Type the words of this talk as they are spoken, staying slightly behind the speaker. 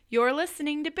You're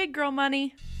listening to Big Girl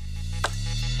Money.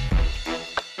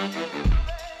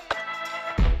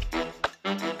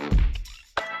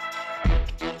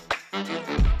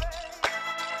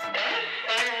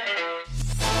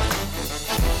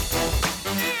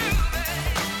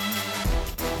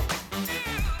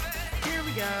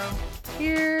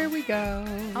 Here we go.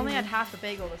 I only had half a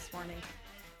bagel this morning.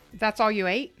 That's all you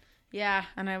ate? Yeah,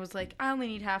 and I was like, I only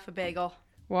need half a bagel.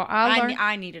 Well,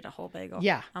 I needed a whole bagel.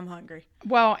 Yeah. I'm hungry.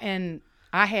 Well, and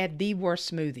I had the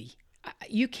worst smoothie.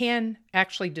 You can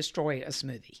actually destroy a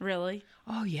smoothie. Really?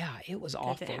 Oh, yeah. It was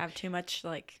awful. Did it have too much,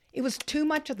 It was too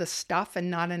much of the stuff and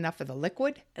not enough of the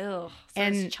liquid. Ugh. So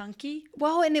and it's chunky?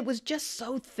 Well, and it was just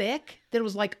so thick that it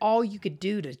was like all you could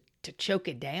do to choke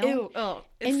it down. Ew. Oh.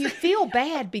 And you feel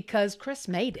bad because Chris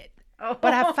made it. Oh.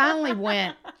 But I finally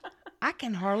went, I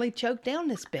can hardly choke down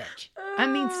this bitch. I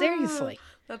mean, seriously.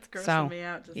 That's grossing me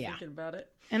out just thinking about it.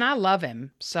 And I love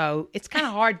him. So it's kind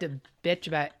of hard to bitch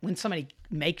about when somebody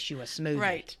makes you a smoothie.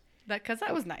 Right. Because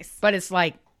that was nice. But it's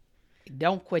like,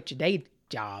 don't quit your day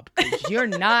job because you're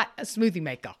not a smoothie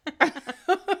maker.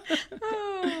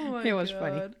 Oh, my It was God.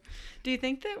 funny. Do you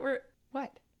think that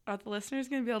What? are the listeners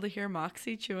going to be able to hear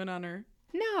Moxie chewing on her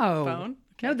No. phone?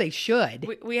 Okay. No, they should.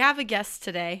 We have a guest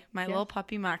today, my Yes. little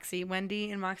puppy Moxie, Wendy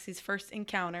and Moxie's first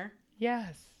encounter.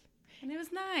 Yes. And it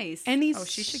was nice. And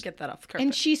she should get that off the carpet.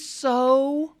 And she's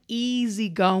so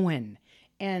easygoing.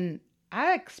 And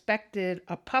I expected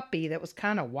a puppy that was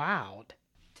kind of wild.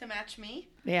 To match me?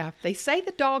 Yeah. They say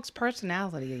the dog's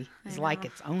personality is like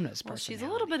its owner's Well, personality. she's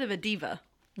a little bit of a diva.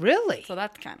 Really? So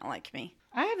that's kind of like me.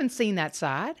 I haven't seen that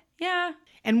side. Yeah.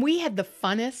 And we had the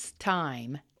funnest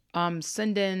time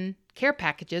sending care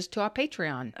packages to our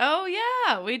Patreon. Oh,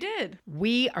 yeah, we did.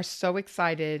 We are so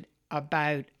excited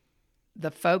about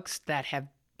the folks that have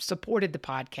supported the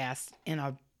podcast in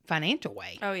a financial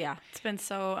way. Oh, yeah. It's been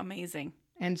so amazing.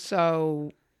 And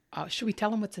so, should we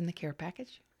tell them what's in the care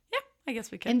package? Yeah, I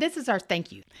guess we could. And this is our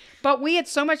thank you. But we had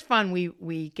so much fun.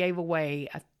 We gave away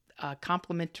a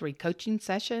complimentary coaching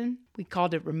session. We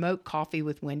called it Remote Coffee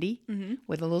with Wendy,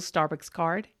 with a little Starbucks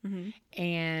card,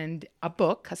 and a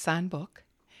book, a signed book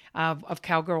of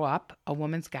Cowgirl Up, A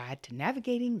Woman's Guide to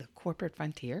Navigating the Corporate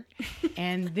Frontier.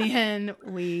 And then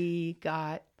we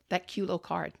got that cute little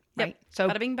card, right? Yep. So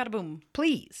Bada bing, bada boom.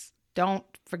 please don't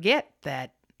forget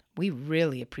that we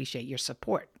really appreciate your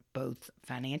support, both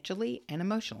financially and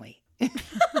emotionally.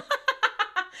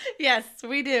 Yes,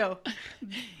 we do.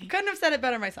 Couldn't have said it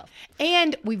better myself.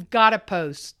 And we've got to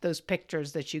post those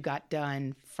pictures that you got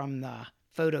done from the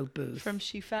photo booth. From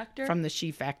She Factor? From the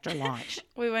She Factor launch.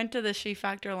 We went to the She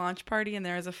Factor launch party, and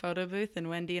there was a photo booth, and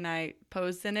Wendy and I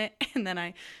posed in it, and then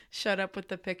I showed up with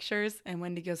the pictures, and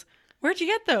Wendy goes, "Where'd you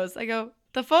get those?" I go,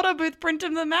 "The photo booth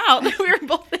printed them out." We were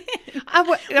both in.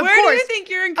 Where do you think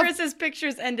your and Chris's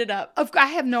pictures ended up? I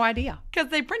have no idea. Because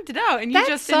they printed out, and you That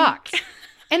just sucks.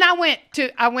 And I went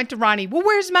to Ronnie, well,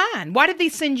 where's mine? Why did they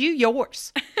send you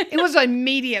yours? It was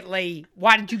immediately,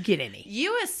 why did you get any?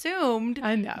 You assumed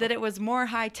I know. that it was more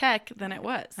high tech than it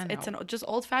was. I know. It's just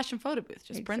old fashioned photo booth.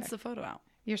 Just prints the photo out.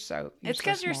 It's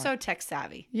Because you're so tech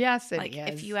savvy. Yes, it Like is.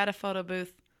 if you had a photo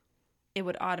booth, it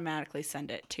would automatically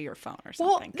send it to your phone or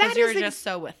Well, something. Because that you're is just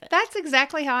so with it. That's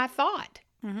exactly how I thought.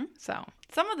 Mhm. So,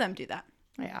 Some of them do that.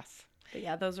 yes. But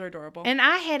yeah, those are adorable. And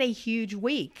I had a huge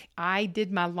week. I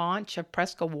did my launch of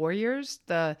Presco Warriors,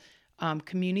 the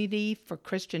community for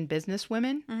Christian business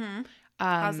women.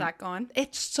 How's that going?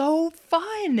 It's so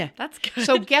fun. That's good.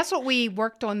 So guess what we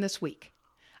worked on this week?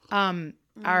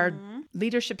 Our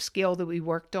leadership skill that we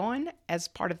worked on as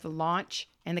part of the launch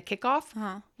and the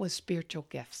kickoff was spiritual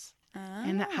gifts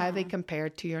and how they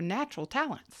compared to your natural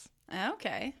talents.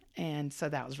 Okay. And so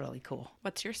that was really cool.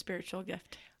 What's your spiritual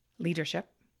gift? Leadership,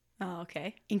 Oh,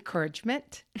 okay.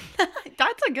 encouragement.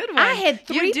 That's a good one. I had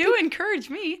You do encourage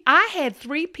me. I had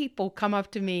 3 people come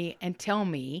up to me and tell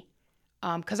me,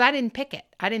 because I didn't pick it.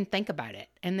 I didn't think about it.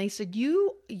 And they said,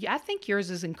 I think yours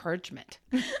is encouragement.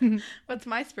 What's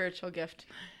my spiritual gift,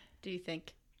 do you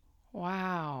think?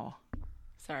 Wow.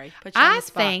 Sorry. Put you on the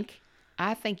spot.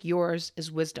 I think yours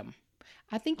is wisdom.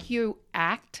 I think you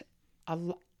act a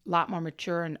lot more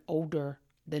mature and older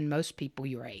than most people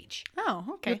your age. Oh,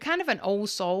 okay. You're kind of an old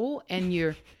soul, and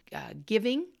your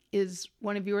giving is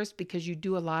one of yours because you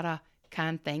do a lot of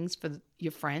kind things for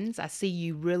your friends. I see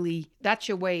you really, that's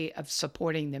your way of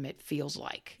supporting them, it feels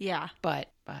like. Yeah. But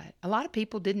a lot of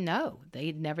people didn't know.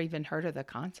 They'd never even heard of the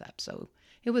concept. So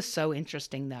it was so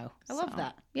interesting, though. I love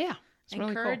that. Yeah. It's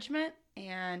really cool. Encouragement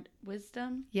and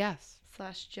wisdom Yes.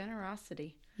 /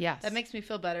 generosity. Yes. That makes me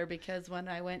feel better because when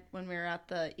we were at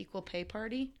the equal pay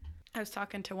party, I was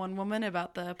talking to one woman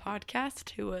about the podcast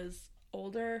who was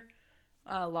older,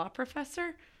 law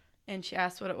professor. And she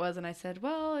asked what it was. And I said,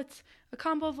 well, it's a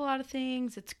combo of a lot of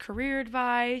things. It's career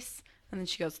advice. And then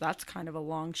she goes, that's kind of a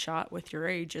long shot with your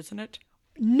age, isn't it?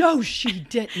 No, she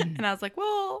didn't. And I was like,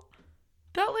 well,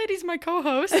 that lady's my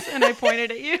co-host. And I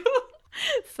pointed at you.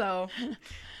 So,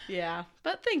 yeah.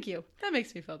 But thank you. That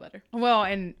makes me feel better. Well,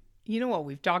 and you know what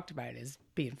we've talked about is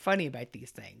being funny about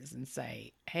these things and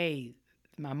say, hey,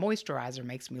 my moisturizer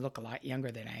makes me look a lot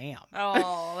younger than I am.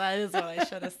 Oh, that is what I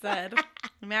should have said.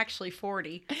 I'm actually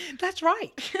 40. That's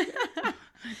right.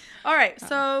 All right.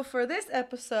 So for this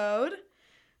episode,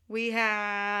 we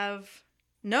have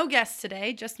no guests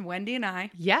today, just Wendy and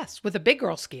I. Yes, with a big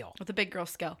girl skill. With a big girl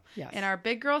skill. Yes. And our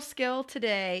big girl skill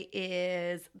today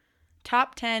is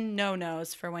top 10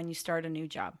 no-nos for when you start a new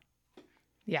job.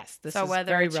 Yes, this so is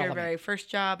whether very it's relevant. your very first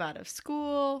job out of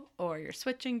school, or you're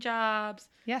switching jobs,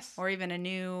 yes, or even a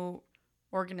new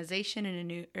organization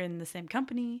in the same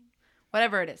company,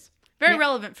 whatever it is, very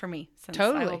relevant for me since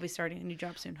I will be starting a new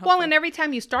job soon. Hopefully. Well, and every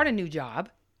time you start a new job,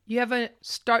 you have a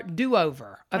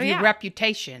do-over of your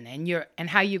reputation and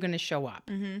how you're going to show up,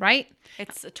 right?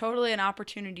 It's totally an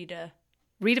opportunity to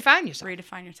redefine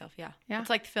yourself. Yeah. It's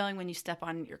like the feeling when you step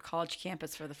on your college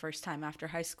campus for the first time after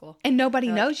high school. And nobody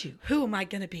knows you. Who am I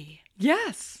going to be?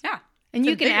 Yes. Yeah. And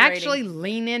you can actually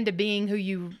lean into being who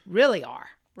you really are,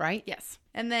 right? Yes.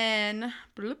 And then,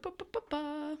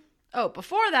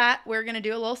 before that, we're going to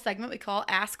do a little segment we call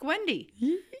Ask Wendy,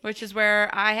 which is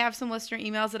where I have some listener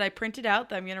emails that I printed out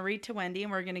that I'm going to read to Wendy,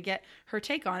 and we're going to get her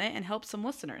take on it and help some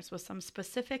listeners with some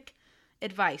specific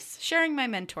advice, sharing my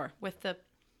mentor with the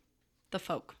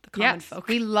folk, the common folk.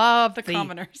 We love the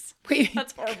commoners.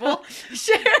 That's horrible.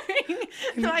 Sharing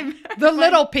the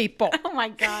little people. Oh my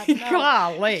God. No.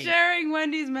 Golly. Sharing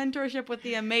Wendy's mentorship with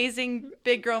the amazing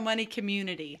Big Girl Money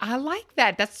community. I like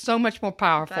that. That's so much more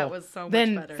powerful. That was so much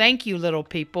better. Then thank you, little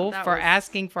people, for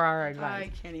asking for our advice.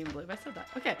 I can't even believe I said that.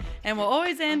 Okay. And we'll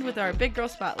always end with our Big Girl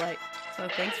Spotlight. So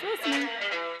thanks for listening.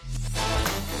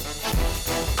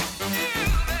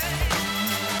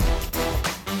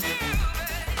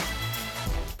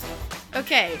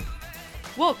 Okay,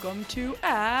 welcome to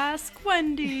Ask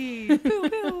Wendy. Pew, pew,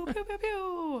 pew, pew,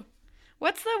 pew.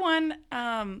 What's the one,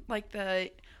 like the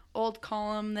old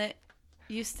column that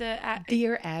used to...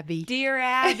 Dear Abby. Dear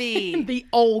Abby. The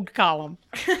old column.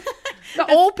 The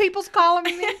old people's column,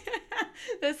 you mean?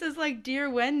 This is like Dear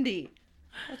Wendy.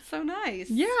 That's so nice.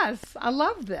 Yes, I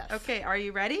love this. Okay, are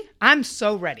you ready? I'm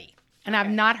so ready. And I've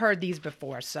not heard these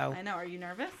before, so... I know. Are you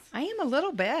nervous? I am a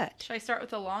little bit. Should I start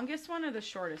with the longest one or the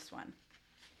shortest one?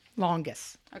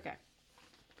 Longest. Okay.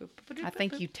 I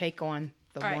think you take on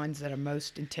the ones that are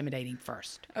most intimidating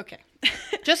first. Okay.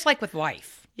 Just like with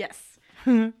life. Yes.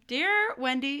 Dear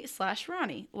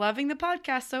Wendy/Ronnie, loving the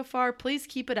podcast so far. Please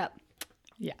keep it up.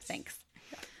 Yes. Thanks.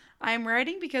 I'm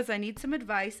writing because I need some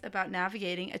advice about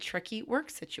navigating a tricky work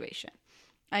situation.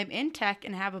 I'm in tech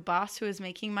and have a boss who is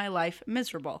making my life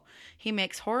miserable. He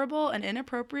makes horrible and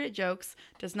inappropriate jokes,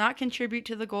 does not contribute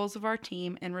to the goals of our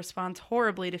team, and responds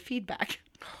horribly to feedback.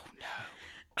 Oh,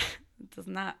 no. It does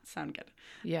not sound good.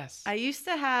 Yes. I used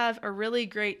to have a really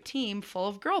great team full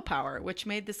of girl power, which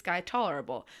made this guy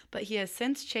tolerable, but he has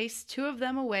since chased 2 of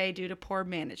them away due to poor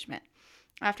management.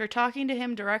 After talking to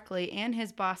him directly and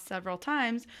his boss several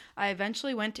times, I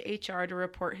eventually went to HR to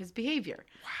report his behavior.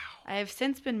 Wow. I have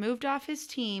since been moved off his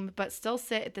team, but still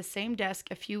sit at the same desk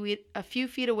a few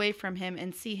feet away from him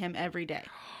and see him every day.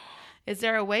 Is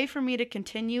there a way for me to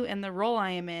continue in the role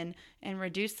I am in and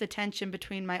reduce the tension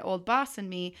between my old boss and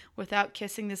me without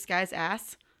kissing this guy's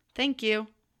ass? Thank you,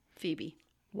 Phoebe.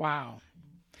 Wow.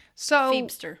 So,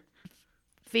 Phoebster.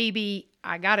 Phoebe,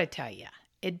 I got to tell you,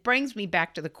 it brings me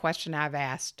back to the question I've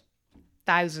asked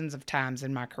thousands of times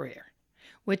in my career,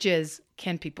 which is,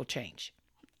 can people change?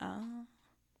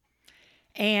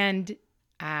 And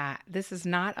this is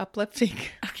not uplifting.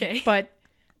 Okay. But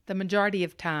the majority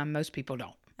of time, most people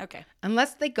don't. Okay.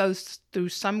 Unless they go through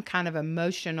some kind of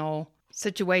emotional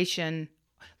situation.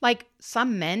 Like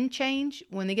some men change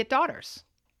when they get daughters.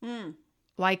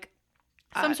 Like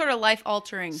some sort of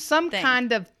life-altering some thing.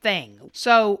 kind of thing.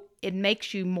 So it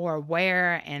makes you more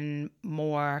aware and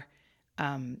more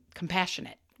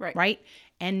compassionate. Right?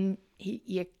 And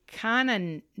you kind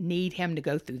of need him to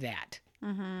go through that.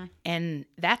 Mm-hmm. And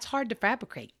that's hard to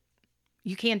fabricate.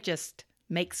 You can't just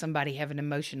make somebody have an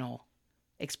emotional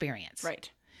experience. Right.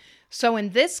 So in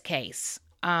this case,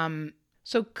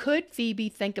 so could Phoebe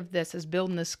think of this as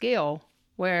building a skill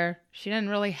where she doesn't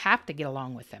really have to get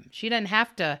along with him? She doesn't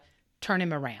have to turn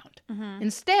him around. Mm-hmm.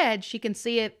 Instead, she can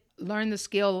see it, learn the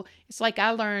skill. It's like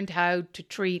I learned how to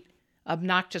treat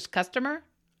obnoxious customer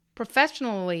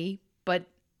professionally, but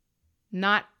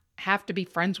not have to be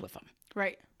friends with them.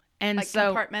 Right. And Like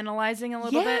so compartmentalizing a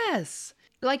little bit. yes.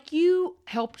 Like you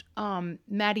helped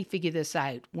Maddie figure this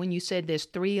out when you said there's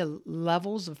 3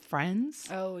 levels of friends.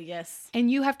 Oh, yes. And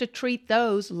you have to treat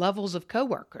those levels of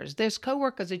coworkers. There's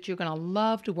coworkers that you're going to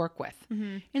love to work with.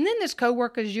 Mm-hmm. And then there's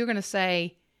coworkers you're going to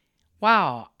say,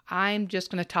 wow, I'm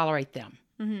just going to tolerate them.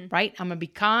 Mm-hmm. Right? I'm going to be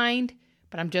kind,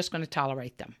 but I'm just going to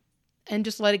tolerate them. And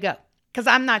just let it go. Because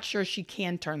I'm not sure she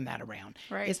can turn that around.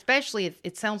 Right. Especially if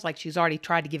it sounds like she's already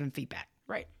tried to give him feedback.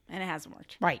 Right. And it hasn't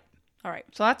worked. Right. All right.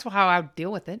 So that's how I would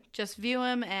deal with it. Just view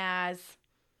him as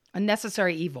A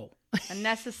necessary evil. a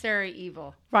necessary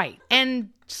evil. Right. And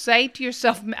say to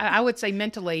yourself, I would say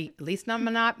mentally, at least I'm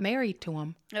not married to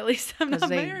him. At least I'm not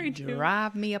married to him.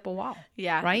 Drive me up a wall.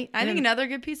 Yeah. Right? I think another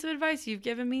good piece of advice you've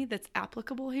given me that's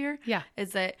applicable here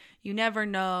is that you never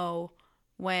know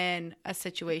when a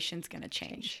situation's going to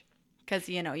change. Because,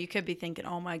 you could be thinking,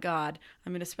 oh my God,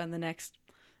 I'm going to spend the next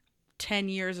 10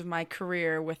 years of my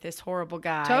career with this horrible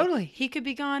guy. Totally. He could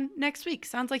be gone next week.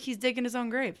 Sounds like he's digging his own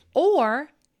grave. Or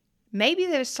maybe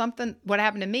there's something, what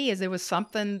happened to me is there was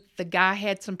something, the guy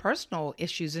had some personal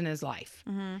issues in his life.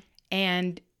 Mm-hmm.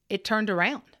 And it turned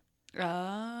around.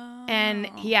 Oh. And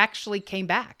he actually came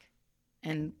back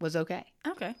and was okay.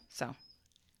 Okay. So.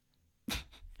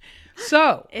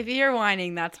 If you're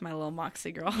whining, that's my little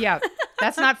Moxie girl. Yeah.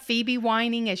 That's not Phoebe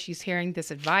whining as she's hearing this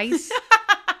advice.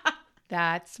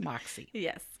 That's Moxie.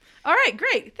 Yes. All right.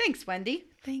 Great. Thanks, Wendy.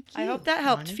 Thank you. I hope that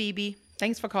helped, honey. Phoebe.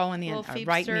 Thanks for calling in.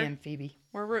 Writing in, Phoebe.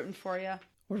 We're rooting for you.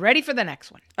 We're ready for the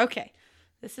next one. Okay.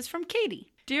 This is from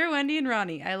Katie. Dear Wendy and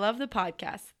Ronnie, I love the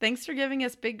podcast. Thanks for giving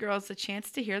us big girls a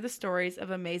chance to hear the stories of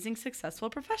amazing, successful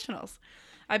professionals.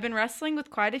 I've been wrestling with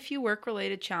quite a few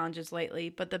work-related challenges lately,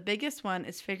 but the biggest one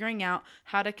is figuring out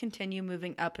how to continue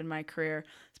moving up in my career.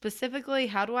 Specifically,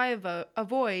 how do I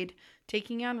avoid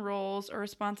taking on roles or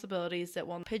responsibilities that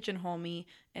will pigeonhole me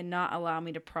and not allow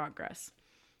me to progress?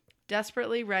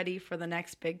 Desperately ready for the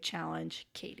next big challenge,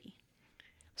 Katie.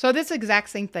 So this exact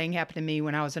same thing happened to me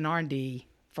when I was in R&D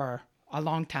for a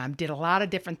long time. Did a lot of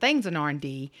different things in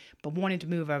R&D, but wanted to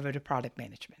move over to product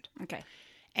management. Okay.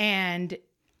 And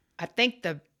I think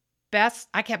the best,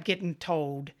 I kept getting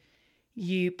told,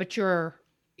 but you're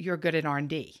good at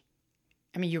R&D.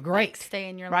 I mean, you're great. Like stay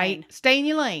in your right? lane. Stay in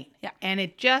your lane. Yeah. And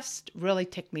it just really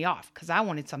ticked me off because I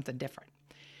wanted something different.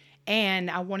 And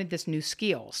I wanted this new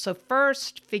skill. So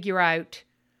first, figure out,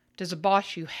 does a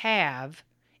boss you have,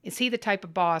 is he the type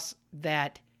of boss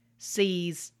that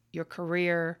sees your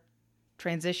career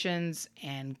transitions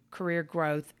and career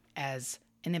growth as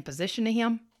an imposition to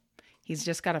him? He's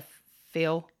just got to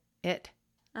feel it.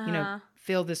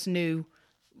 Feel this new,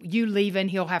 you leaving,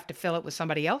 he'll have to fill it with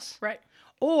somebody else. Right.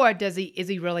 Or is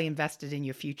he really invested in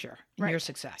your future, in your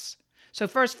success? So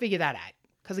first figure that out.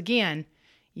 Because again,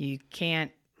 you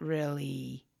can't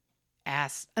really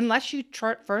ask, unless you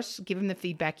first give him the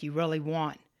feedback you really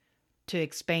want to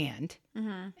expand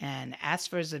and ask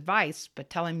for his advice,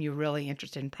 but tell him you're really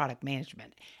interested in product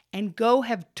management. And go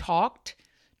have talked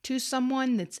to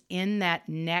someone that's in that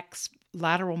next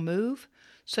lateral move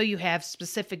so you have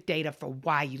specific data for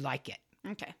why you like it.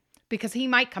 Okay. Because he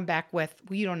might come back with,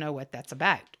 well, you don't know what that's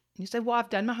about. And you say, well, I've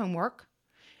done my homework,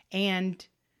 and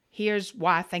here's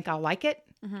why I think I'll like it.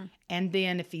 Mm-hmm. And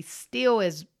then if he still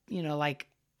is, like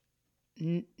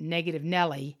negative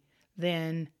Nelly,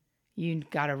 then you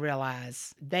got to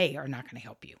realize they are not going to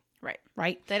help you. Right.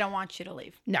 Right? They don't want you to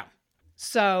leave. No.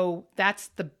 So that's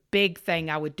the big thing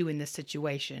I would do in this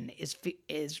situation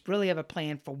is really have a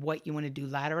plan for what you want to do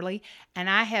laterally. And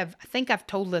I think I've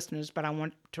told listeners, but I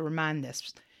want to remind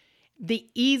this. The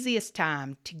easiest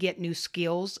time to get new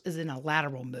skills is in a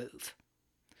lateral move.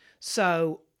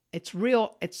 So it's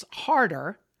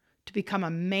harder to become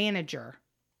a manager.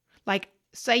 Like,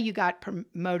 say you got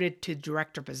promoted to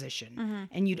director position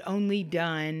and you'd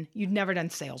never done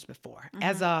sales before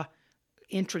as a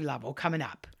entry level coming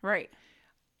up. Right.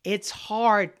 It's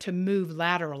hard to move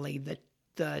laterally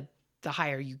the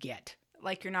higher you get.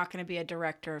 Like you're not going to be a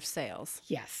director of sales.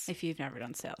 Yes. If you've never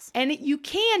done sales. And you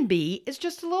can be, it's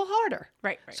just a little harder.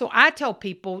 Right. So I tell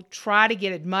people, try to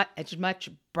get as much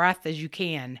breath as you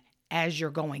can as you're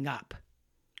going up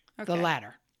the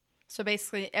ladder. So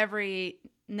basically every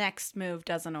next move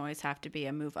doesn't always have to be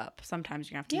a move up.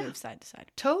 Sometimes you're going to have to move side to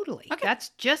side. Totally. Okay. That's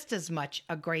just as much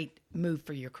a great move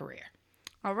for your career.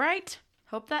 All right.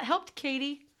 Hope that helped,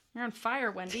 Katie. You're on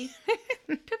fire, Wendy.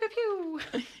 Pew, pew,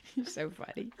 pew. You're so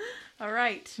funny. All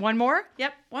right. One more?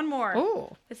 Yep, one more.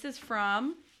 Oh. This is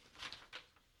from...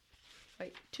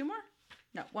 Wait, two more?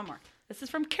 No, one more. This is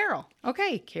from Carol.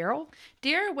 Okay, Carol.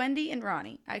 Dear Wendy and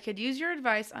Ronnie, I could use your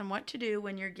advice on what to do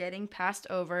when you're getting passed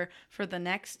over for the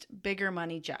next bigger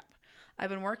money job. I've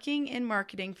been working in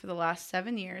marketing for the last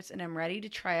 7 years and I'm ready to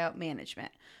try out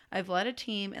management. I've led a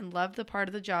team and loved the part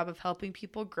of the job of helping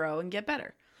people grow and get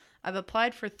better. I've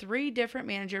applied for 3 different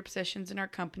manager positions in our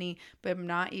company, but I'm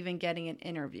not even getting an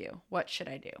interview. What should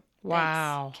I do?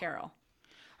 Wow. Thanks, Carol.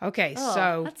 Okay, Oh,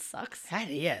 so that sucks. that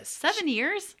is 7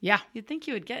 years? Yeah. You'd think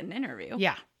you would get an interview.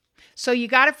 Yeah. So you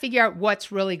got to figure out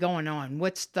what's really going on.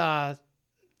 What's the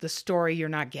story you're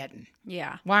not getting?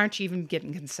 Yeah. Why aren't you even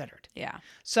getting considered? Yeah.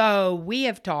 So we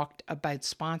have talked about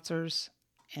sponsors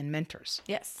and mentors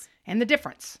Yes. and the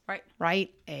difference. Right.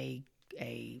 Right? A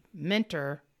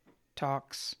mentor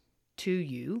talks to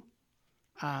you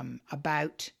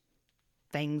about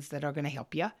things that are going to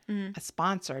help you. Mm-hmm. A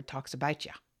sponsor talks about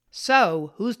you.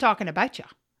 So who's talking about you,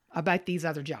 about these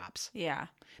other jobs? Yeah.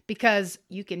 Because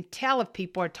you can tell if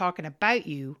people are talking about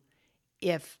you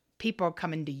if people are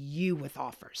coming to you with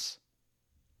offers.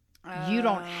 You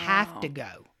don't have to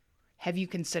go. Have you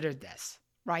considered this?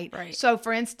 Right? Right. So,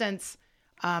 for instance,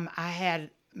 I had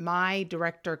my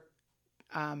director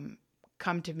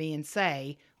come to me and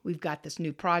say, we've got this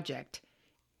new project,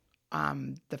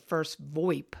 the first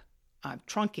VoIP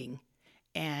trunking,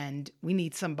 and we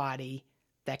need somebody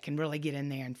that can really get in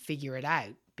there and figure it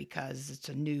out because it's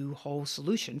a new whole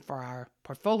solution for our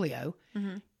portfolio,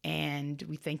 and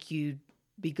we think you'd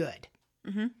be good.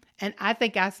 Mm-hmm. And I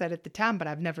think I said at the time, but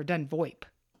I've never done VoIP,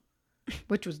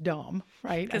 which was dumb,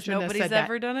 right? Because nobody's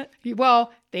ever done it?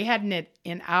 Well, they hadn't it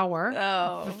in our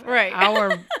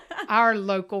our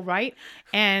local, right?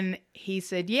 And he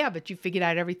said, yeah, but you figured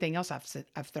out everything else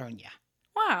I've thrown you.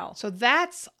 Wow. So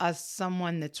that's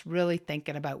someone that's really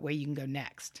thinking about where you can go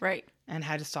next. Right. And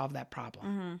how to solve that problem,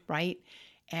 Mm-hmm. right?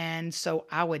 And so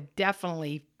I would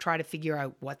definitely try to figure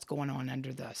out what's going on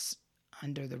under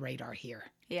the radar here.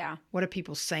 Yeah. What are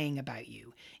people saying about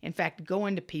you? In fact, go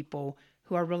into people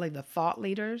who are really the thought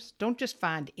leaders. Don't just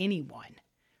find anyone.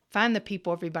 Find the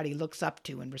people everybody looks up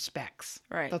to and respects.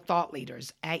 Right. The thought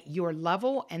leaders at your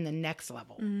level and the next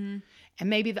level. Mm-hmm. And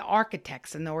maybe the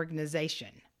architects in the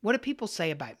organization. What do people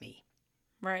say about me?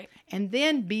 Right. And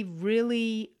then be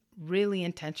really, really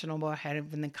intentional about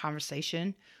having the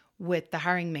conversation with the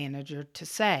hiring manager to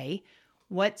say,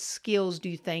 what skills do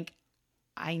you think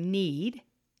I need?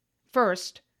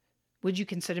 First, would you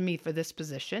consider me for this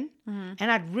position? Mm-hmm.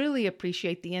 And I'd really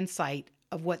appreciate the insight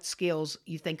of what skills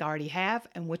you think I already have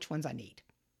and which ones I need.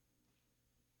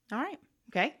 All right.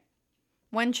 Okay?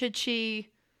 When should she...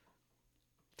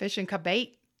 Fish and cut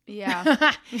bait?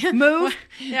 Yeah. Move?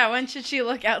 Yeah, when should she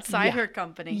look outside her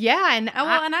company? Yeah. And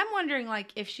and I'm wondering,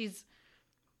 like, if she's...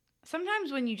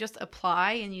 Sometimes when you just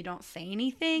apply and you don't say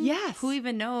anything, yes. Who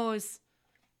even knows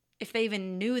if they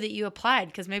even knew that you applied?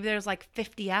 Because maybe there's like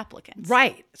 50 applicants.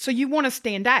 Right. So you want to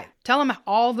stand out. Tell them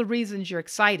all the reasons you're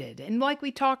excited. And like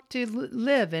we talked to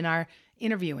Liv in our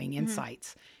interviewing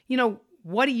insights,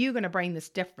 what are you going to bring that's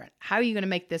different? How are you going to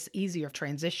make this easier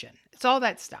transition? It's all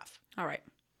that stuff. All right.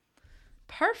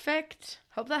 Perfect.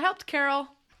 Hope that helped, Carol.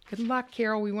 Good luck,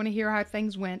 Carol. We want to hear how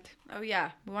things went. Oh,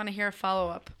 yeah. We want to hear a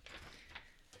follow-up.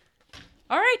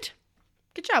 All right.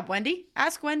 Good job, Wendy.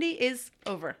 Ask Wendy is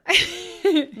over.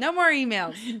 No more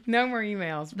emails. No more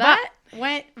emails. That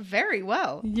went very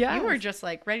well. Yeah. You were just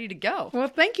like ready to go. Well,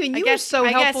 thank you. And you were so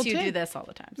helpful, I guess you too. do this all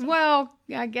the time. So. Well,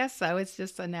 I guess so. It's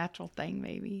just a natural thing,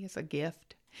 maybe. It's a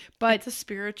gift. But it's a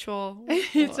spiritual...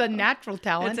 it's a natural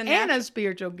talent and a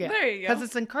spiritual gift. There you go. Because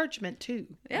it's encouragement, too.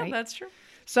 Yeah, right? that's true.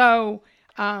 So,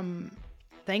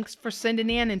 thanks for sending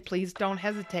in, and please don't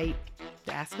hesitate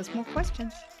to ask us more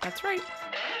questions. That's right.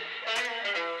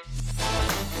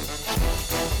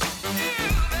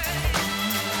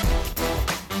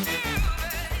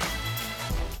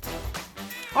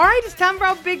 All right, it's time for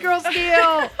our big girl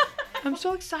skill. I'm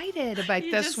so excited about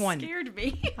you this just one. Scared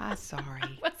me. I'm sorry. I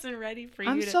wasn't ready for you.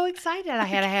 I'm so excited. I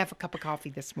had to have a cup of coffee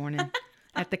this morning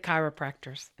at the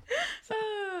chiropractor's. So.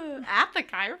 At the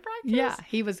chiropractor's? Yeah,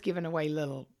 he was giving away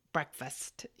little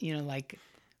breakfast, like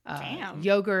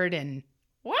yogurt and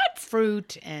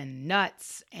fruit and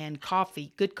nuts and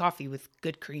coffee. Good coffee with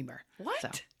good creamer. What? So,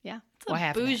 yeah. It's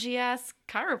a bougie ass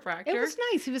chiropractor. It was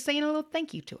nice. He was saying a little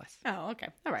thank you to us. Oh, okay.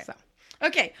 All right. So.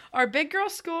 Okay, our big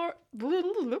girl score.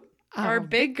 Our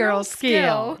big girl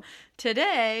skill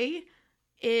today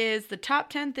is the top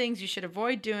 10 things you should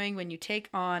avoid doing when you take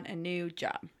on a new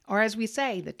job. Or as we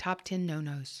say, the top 10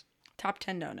 no-nos. Top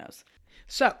 10 no-nos.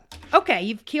 So, okay,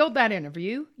 you've killed that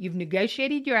interview. You've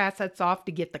negotiated your assets off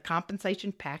to get the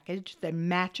compensation package that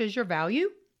matches your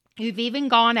value. You've even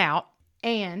gone out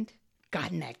and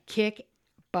gotten that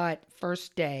kick-butt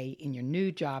first day in your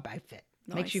new job outfit.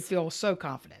 Nice. Makes you feel so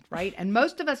confident, right? And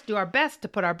most of us do our best to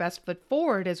put our best foot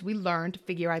forward as we learn to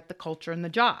figure out the culture and the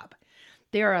job.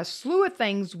 There are a slew of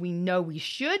things we know we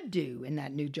should do in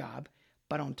that new job,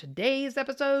 but on today's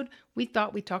episode, we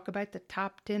thought we'd talk about the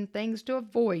top 10 things to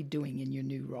avoid doing in your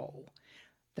new role.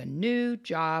 The New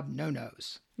Job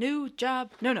No-Nos. New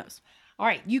Job No-Nos. All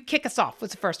right, you kick us off.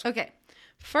 What's the first one? Okay.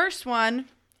 First one,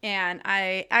 and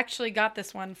I actually got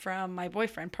this one from my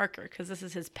boyfriend, Parker, because this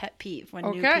is his pet peeve when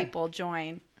new people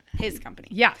join his company.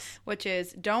 Yes. Which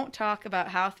is, don't talk about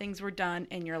how things were done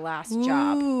in your last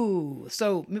job. Ooh.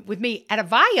 So with me at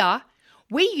Avaya,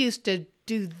 we used to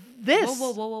do this.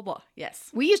 Whoa. Yes.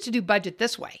 We used to do budget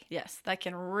this way. Yes. That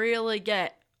can really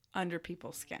get under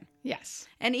people's skin. Yes.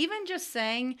 And even just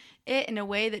saying it in a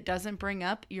way that doesn't bring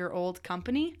up your old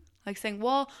company, like saying,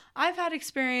 well, I've had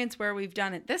experience where we've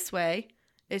done it this way,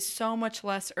 is so much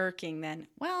less irking than,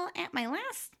 well, at my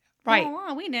last, right.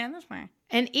 We did it this way.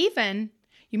 And even,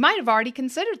 you might have already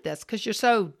considered this because you're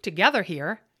so together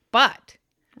here, but.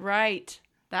 Right.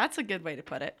 That's a good way to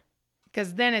put it.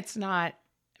 Because then it's not,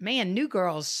 man, new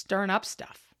girls stirring up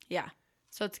stuff. Yeah.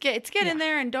 So it's get in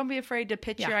there and don't be afraid to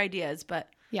pitch your ideas. But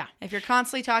if you're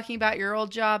constantly talking about your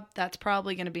old job, that's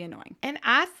probably going to be annoying. And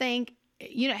I think,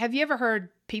 have you ever heard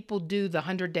people do the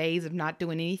 100 days of not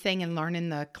doing anything and learning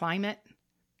the climate?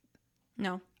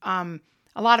 No.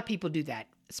 A lot of people do that,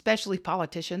 especially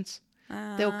politicians.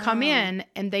 They'll come in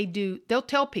and they'll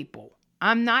tell people,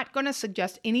 I'm not going to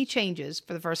suggest any changes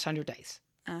for the first 100 days.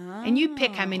 And you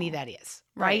pick how many that is,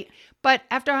 right? But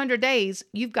after 100 days,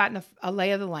 you've gotten a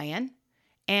lay of the land.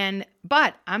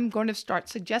 But I'm going to start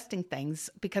suggesting things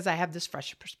because I have this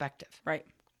fresh perspective. Right.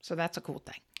 So that's a cool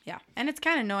thing. Yeah. And it's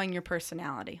kind of knowing your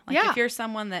personality. Like if you're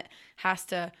someone that has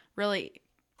to really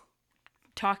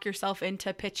talk yourself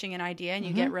into pitching an idea and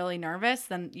you get really nervous,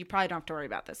 then you probably don't have to worry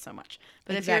about this so much.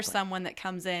 But if you're someone that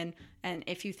comes in and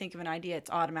if you think of an idea, it's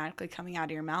automatically coming out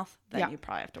of your mouth, then you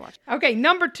probably have to watch. Okay,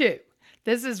 number 2.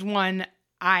 This is one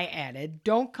I added.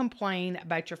 Don't complain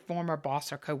about your former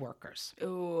boss or coworkers.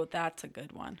 Ooh, that's a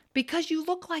good one. Because you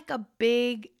look like a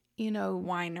big,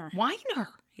 whiner.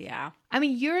 Yeah. I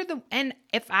mean, and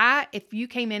if you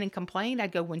came in and complained,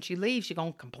 I'd go, when she leaves, she's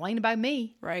going to complain about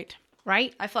me. Right.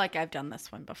 Right? I feel like I've done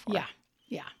this one before.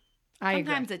 Yeah.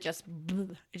 Sometimes it just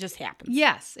happens.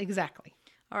 Yes, exactly.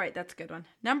 All right, that's a good one.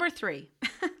 Number 3.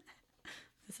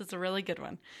 This is a really good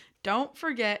one. Don't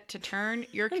forget to turn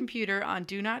your computer on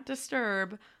Do Not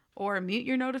Disturb or mute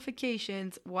your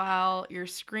notifications while you're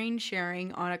screen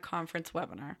sharing on a conference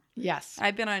webinar. Yes.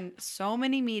 I've been on so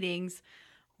many meetings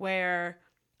where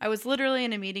I was literally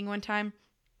in a meeting one time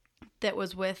that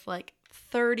was with like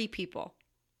 30 people.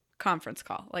 Conference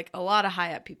call, like a lot of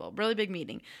high up people, really big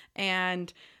meeting.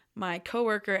 And my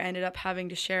coworker ended up having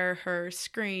to share her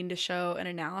screen to show an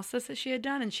analysis that she had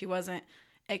done, and she wasn't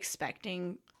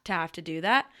expecting to have to do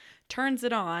that. Turns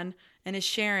it on and is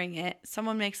sharing it.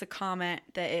 Someone makes a comment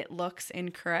that it looks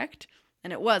incorrect,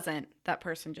 and it wasn't. That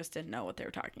person just didn't know what they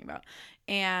were talking about.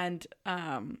 And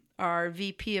our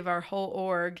VP of our whole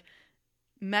org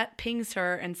pings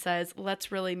her and says,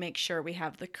 let's really make sure we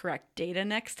have the correct data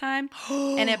next time.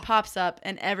 And it pops up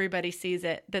and everybody sees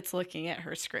it that's looking at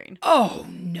her screen. Oh,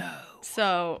 no.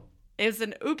 So it was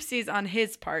an oopsies on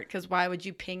his part, because why would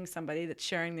you ping somebody that's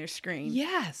sharing their screen?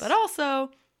 Yes. But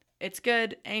also, it's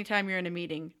good anytime you're in a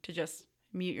meeting to just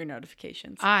mute your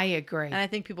notifications. I agree. And I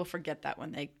think people forget that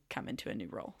when they come into a new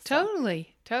role. So.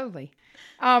 Totally.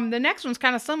 The next one's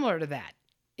kind of similar to that.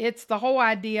 It's the whole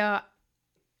idea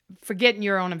forgetting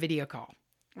you're on a video call.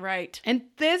 Right. And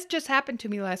this just happened to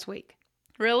me last week.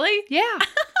 Really? Yeah.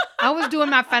 I was doing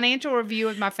my financial review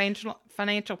with my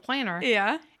financial planner.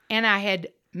 Yeah. And I had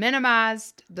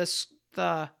minimized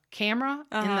the camera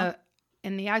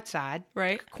in the outside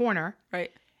corner.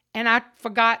 Right. And I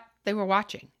forgot they were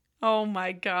watching. Oh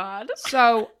my God.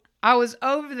 So I was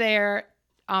over there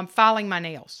filing my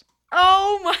nails.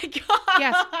 Oh my God.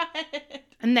 Yes.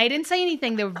 And they didn't say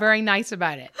anything. They were very nice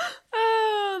about it.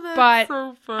 Oh, that's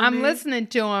so funny. I'm listening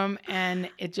to them, and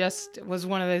it just was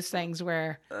one of those things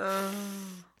where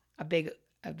a big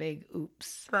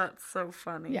oops. That's so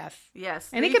funny. Yes.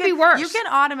 And it could be worse. You can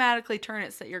automatically turn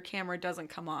it so that your camera doesn't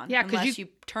come on. Yeah, unless you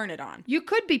turn it on. You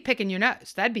could be picking your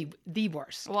nose. That'd be the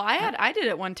worst. Well, I did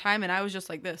it one time, and I was just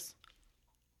like this,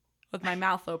 with my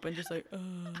mouth open, just like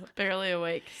barely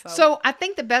awake. So I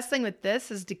think the best thing with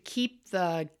this is to keep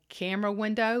the camera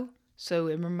window so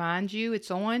it reminds you it's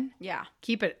on. Yeah.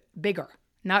 Keep it bigger.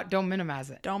 Don't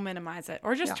minimize it. Don't minimize it.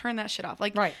 Or just turn that shit off.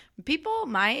 Like, people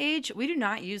my age, we do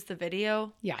not use the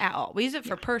video at all. We use it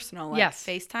for personal, like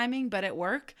FaceTiming, but at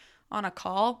work, on a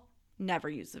call, never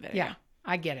use the video. Yeah,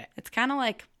 I get it. It's kind of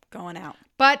like going out.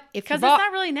 But because it's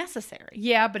not really necessary.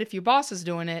 Yeah, but if your boss is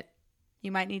doing it,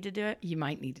 you might need to do it. You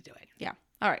might need to do it. Yeah.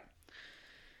 All right.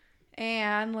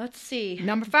 And let's see.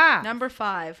 Number 5. Number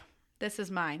 5. This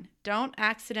is mine. Don't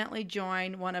accidentally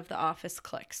join one of the office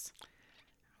cliques.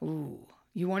 Ooh.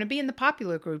 You want to be in the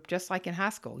popular group just like in high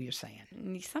school, you're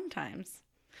saying. Sometimes.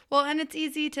 Well, and it's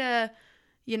easy to,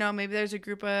 maybe there's a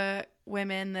group of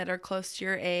women that are close to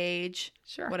your age,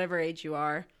 Sure. whatever age you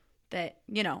are, that,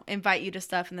 invite you to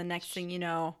stuff. And the next thing you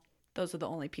know, those are the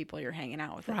only people you're hanging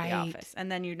out with at the office. And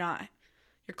then you're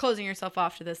closing yourself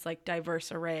off to this like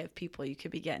diverse array of people you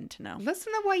could be getting to know.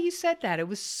 Listen to the way you said that. It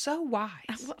was so wise.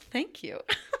 Well, thank you.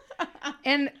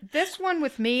 And this one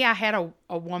with me, I had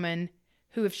a woman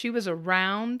who, if she was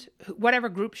around, whatever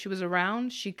group she was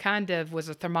around, she kind of was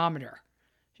a thermometer.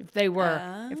 If they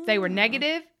were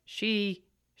negative, she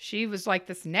was like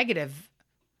this negative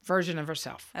version of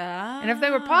herself. And if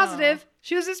they were positive,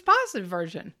 she was this positive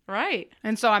version. Right.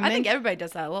 And so I think everybody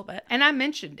does that a little bit. And I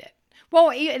mentioned it. Well,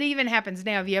 it even happens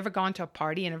now. Have you ever gone to a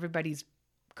party and everybody's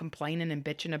complaining and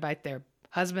bitching about their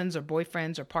husbands or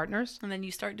boyfriends or partners? And then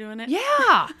you start doing it?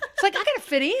 Yeah. It's like, I got to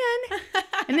fit in.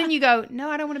 And then you go, no,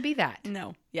 I don't want to be that.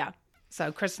 No. Yeah.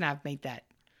 So Chris and I have made that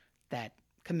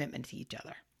commitment to each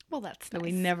other. Well, that's So nice.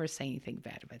 we never say anything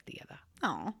bad about the other.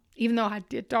 Oh. Even though I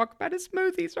did talk about his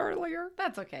smoothies earlier.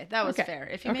 That's okay. That was Okay. fair.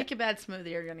 If you Okay. make a bad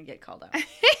smoothie, you're going to get called out.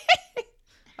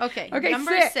 Okay. Okay,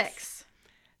 Number 6.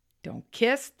 Don't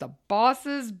kiss the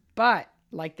boss's butt.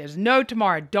 Like there's no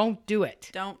tomorrow. Don't do it.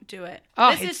 Don't do it.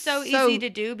 Oh, This is it's so so- easy to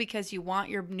do because you want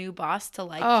your new boss to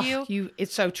like you.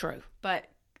 It's so true. But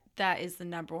that is the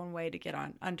number one way to get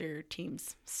on under your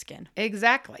team's skin.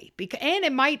 Exactly. And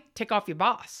it might tick off your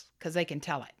boss because they can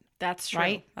tell it. That's true.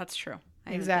 Right? That's true. I didn't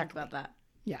think Exactly. about that.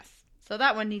 Yes. So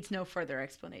that one needs no further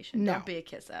explanation. No. Don't be a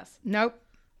kiss ass. Nope.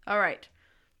 All right.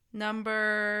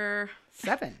 Number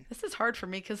 7. This is hard for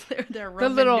me because they're The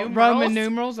Roman little numerals. Roman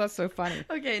numerals. That's so funny.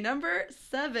 Okay, number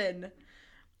 7.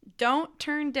 Don't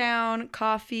turn down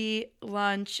coffee,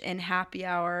 lunch, and happy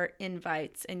hour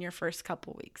invites in your first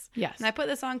couple weeks. Yes. And I put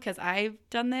this on because I've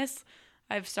done this.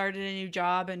 I've started a new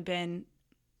job and been,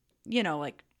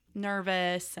 like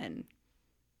nervous and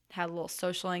had a little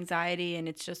social anxiety, and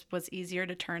it just was easier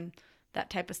to turn that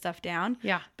type of stuff down.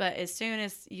 Yeah. But as soon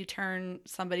as you turn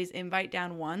somebody's invite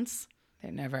down once,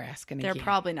 They're never asking they're again.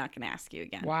 probably not going to ask you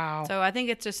again. Wow. So I think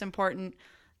it's just important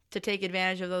to take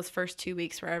advantage of those first 2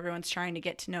 weeks where everyone's trying to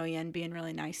get to know you and being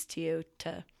really nice to you,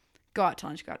 to go out to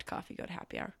lunch, go out to coffee, go to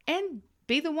happy hour. And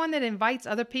be the one that invites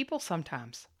other people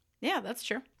sometimes. Yeah, that's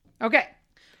true. Okay.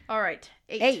 All right.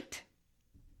 8.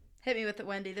 Hit me with it,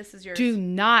 Wendy. This is yours. Do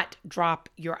not drop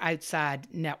your outside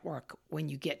network when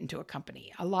you get into a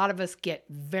company. A lot of us get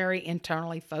very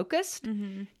internally focused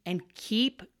and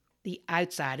keep the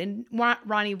outside. And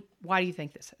Ronnie, why do you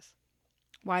think this is?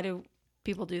 Why do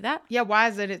people do that? Yeah, why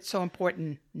is it so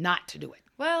important not to do it?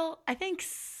 Well, I think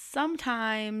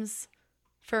sometimes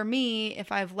for me,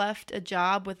 if I've left a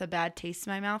job with a bad taste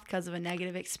in my mouth because of a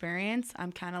negative experience,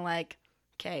 I'm kind of like,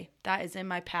 okay, that is in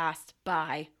my past.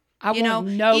 Bye. I want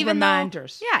no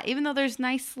reminders. Even though there's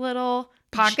nice little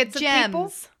Pockets of gems,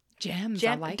 people? Gems,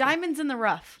 I like it. diamonds in the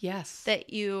rough Yes.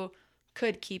 that you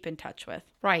could keep in touch with.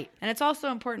 Right. And it's also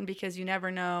important because you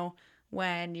never know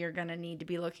when you're going to need to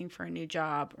be looking for a new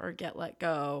job or get let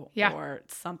go or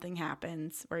something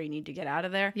happens where you need to get out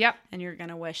of there. Yep. And you're going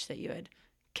to wish that you had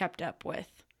kept up with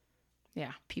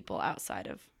people outside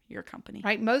of your company.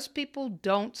 Right. Most people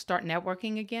don't start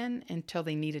networking again until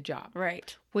they need a job.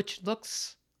 Right. Which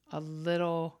looks a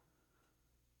little,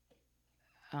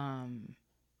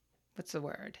 what's the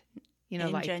word?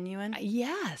 Ingenuine?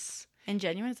 Yes.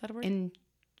 Ingenuine, is that a word?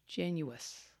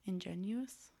 Ingenuous.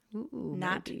 Ingenuous? Ooh,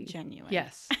 Not maybe. genuine.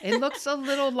 Yes. It looks a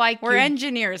little like We're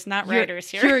engineers, not writers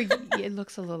here. It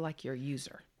looks a little like your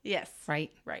user, Yes.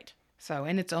 right? Right. So,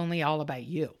 and it's only all about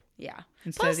you Yeah.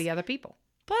 instead of the other people.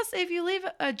 Plus, if you leave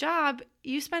a job,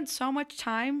 you spent so much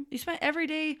time, you spent every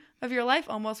day of your life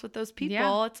almost with those people.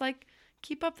 Yeah. It's like,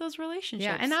 keep up those relationships.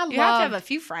 Yeah, and you have to have loved- a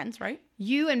few friends, right?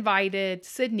 You invited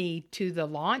Sydney to the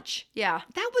launch. Yeah.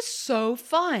 That was so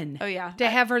fun. Oh, yeah. To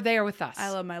have her there with us. I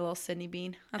love my little Sydney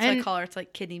Bean. That's what I call her. It's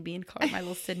like kidney bean. Call her my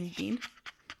little Sydney Bean.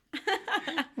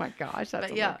 My gosh, that's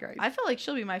But yeah, great. I feel like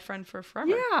she'll be my friend for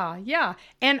forever. Yeah, yeah.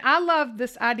 And I love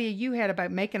this idea you had about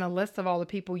making a list of all the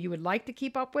people you would like to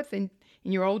keep up with in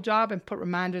your old job and put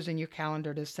reminders in your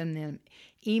calendar to send them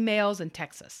emails and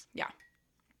texts. Yeah.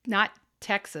 Not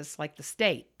Texas like the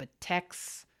state, but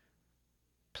texts,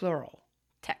 plural.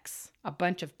 Tex. A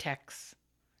bunch of texts.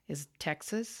 Is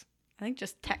Texas? I think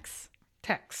just Tex.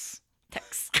 Texts.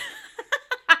 Tex.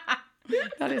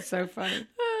 That is so funny.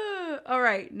 All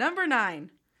right. Number 9.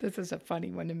 This is a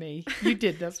funny one to me. You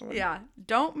did this one. Yeah.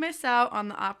 Don't miss out on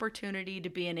the opportunity to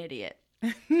be an idiot.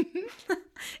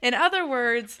 In other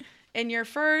words, in your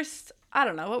first, I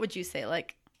don't know, what would you say,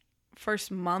 like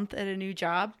first month at a new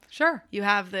job? Sure. You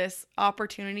have this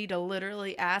opportunity to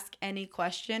literally ask any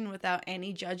question without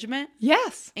any judgment.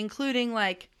 Yes. Including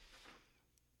like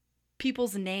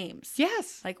people's names.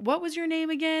 Yes. Like, what was your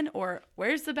name again? Or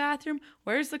where's the bathroom?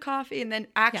 Where's the coffee? And then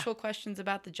actual questions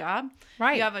about the job.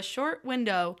 Right. You have a short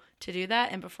window to do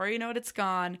that. And before you know it, it's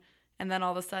gone. And then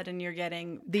all of a sudden you're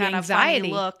getting the kind anxiety. of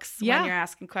funny looks when you're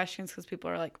asking questions because people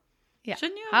are like,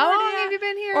 shouldn't you have How long have you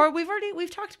been here? Or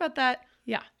we've talked about that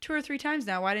 2 or 3 times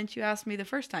now. Why didn't you ask me the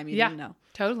first time you didn't know?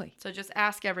 Totally. So just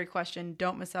ask every question.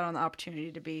 Don't miss out on the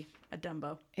opportunity to be a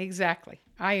Dumbo. Exactly.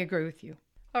 I agree with you.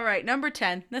 All right, number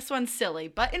 10. This one's silly,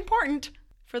 but important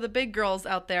for the big girls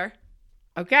out there.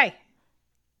 Okay.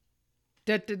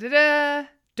 Da-da-da-da.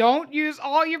 Don't use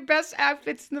all your best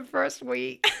outfits in the first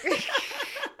week.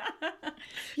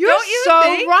 You're so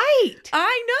right.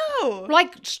 I know.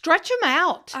 Like, stretch them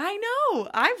out. I know.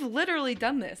 I've literally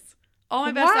done this. All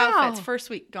my best outfits, first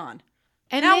week, gone.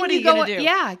 And now then what are you going to do?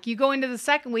 Yeah, you go into the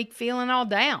second week feeling all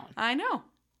down. I know.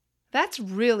 That's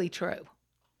really true.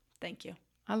 Thank you.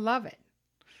 I love it.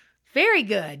 Very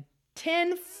good.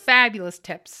 10 fabulous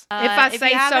tips. If I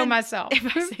say so myself.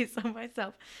 If I say so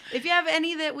myself. If you have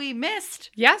any that we missed,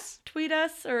 yes, tweet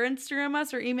us or Instagram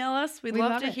us or email us. We'd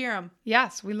love to hear them.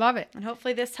 Yes, we love it. And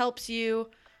hopefully this helps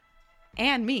you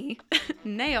and me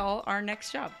nail our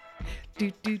next job.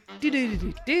 Do, do, do, do,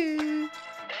 do, do.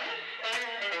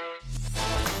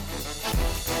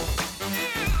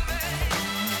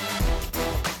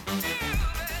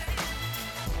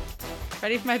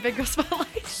 Ready for my big girl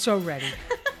spotlight? So ready.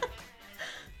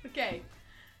 Okay.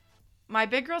 My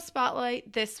big girl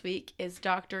spotlight this week is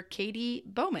Dr. Katie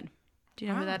Bowman. Do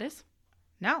you know who that is?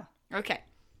 No. Okay.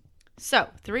 So,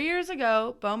 3 years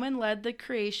ago, Bowman led the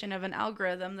creation of an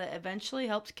algorithm that eventually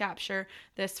helped capture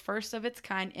this first of its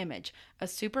kind image, a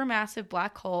supermassive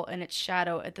black hole and its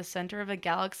shadow at the center of a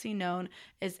galaxy known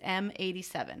as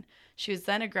M87. She was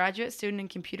then a graduate student in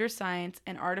computer science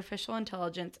and artificial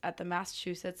intelligence at the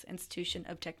Massachusetts Institute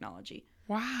of Technology.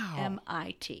 Wow.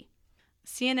 MIT.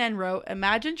 CNN wrote,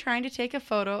 "Imagine trying to take a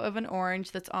photo of an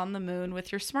orange that's on the moon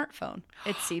with your smartphone.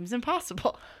 It seems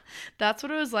impossible." That's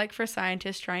what it was like for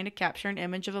scientists trying to capture an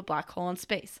image of a black hole in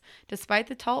space. Despite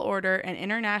the tall order, an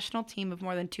international team of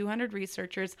more than 200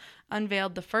 researchers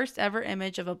unveiled the first ever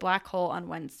image of a black hole on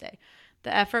Wednesday.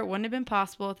 The effort wouldn't have been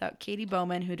possible without Katie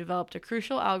Bowman, who developed a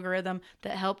crucial algorithm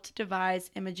that helped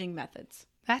devise imaging methods.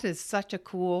 That is such a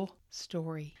cool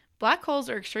story. Black holes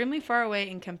are extremely far away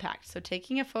and compact, so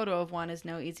taking a photo of one is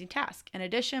no easy task. In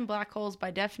addition, black holes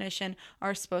by definition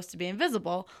are supposed to be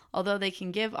invisible, although they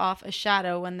can give off a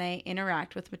shadow when they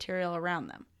interact with material around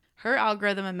them. Her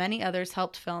algorithm and many others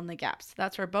helped fill in the gaps.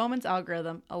 That's where Bowman's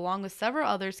algorithm, along with several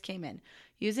others, came in.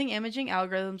 Using imaging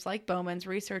algorithms like Bowman's,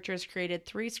 researchers created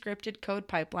 3 scripted code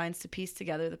pipelines to piece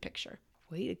together the picture.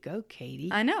 Way to go, Katie.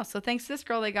 I know. So thanks to this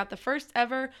girl, they got the first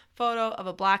ever photo of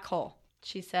a black hole.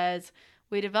 She says,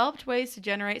 "We developed ways to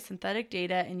generate synthetic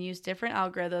data and used different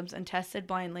algorithms and tested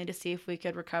blindly to see if we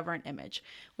could recover an image.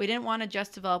 We didn't want to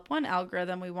just develop one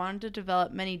algorithm. We wanted to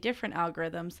develop many different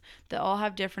algorithms that all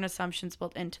have different assumptions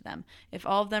built into them. If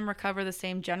all of them recover the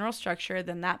same general structure,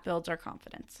 then that builds our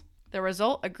confidence." The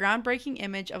result, a groundbreaking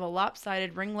image of a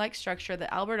lopsided ring-like structure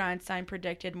that Albert Einstein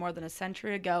predicted more than a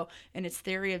century ago in his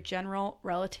theory of general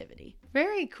relativity.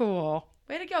 Very cool.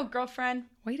 Way to go, girlfriend.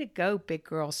 Way to go, big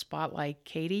girl spotlight,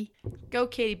 Katie. Go,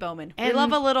 Katie Bowman. We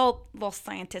love a little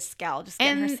scientist gal just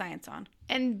getting her science on.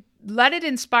 And let it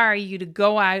inspire you to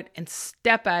go out and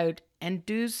step out and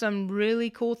do some really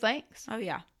cool things. Oh,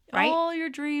 yeah. Right? All your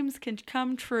dreams can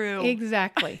come true.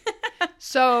 Exactly.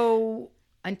 So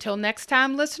until next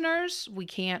time, listeners, we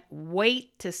can't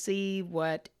wait to see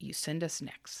what you send us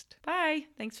next. Bye.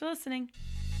 Thanks for listening.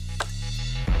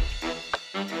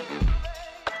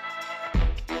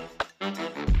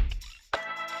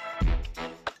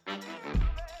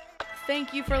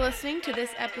 Thank you for listening to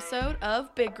this episode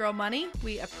of Big Girl Money.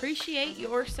 We appreciate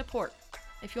your support.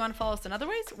 If you want to follow us in other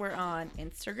ways, we're on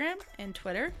Instagram and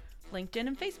Twitter, LinkedIn,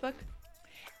 and Facebook.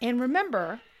 And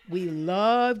remember, we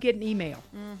love getting email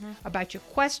about your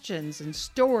questions and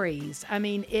stories. I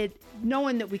mean,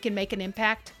 knowing that we can make an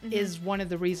impact is one of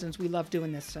the reasons we love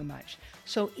doing this so much.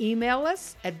 So email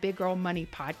us at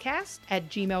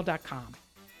biggirlmoneypodcast@gmail.com.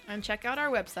 And check out our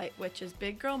website, which is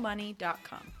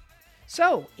biggirlmoney.com.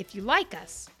 So if you like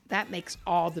us, that makes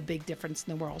all the big difference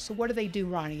in the world. So what do they do,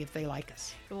 Ronnie, if they like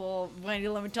us? Well, Wendy,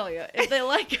 let me tell you. If they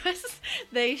like us,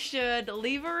 they should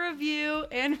leave a review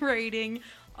and rating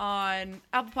on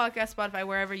Apple Podcasts, Spotify,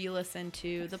 wherever you listen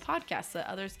to the podcast so that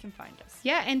others can find us.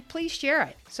 Yeah, and please share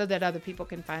it so that other people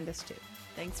can find us too.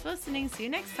 Thanks for listening. See you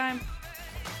next time.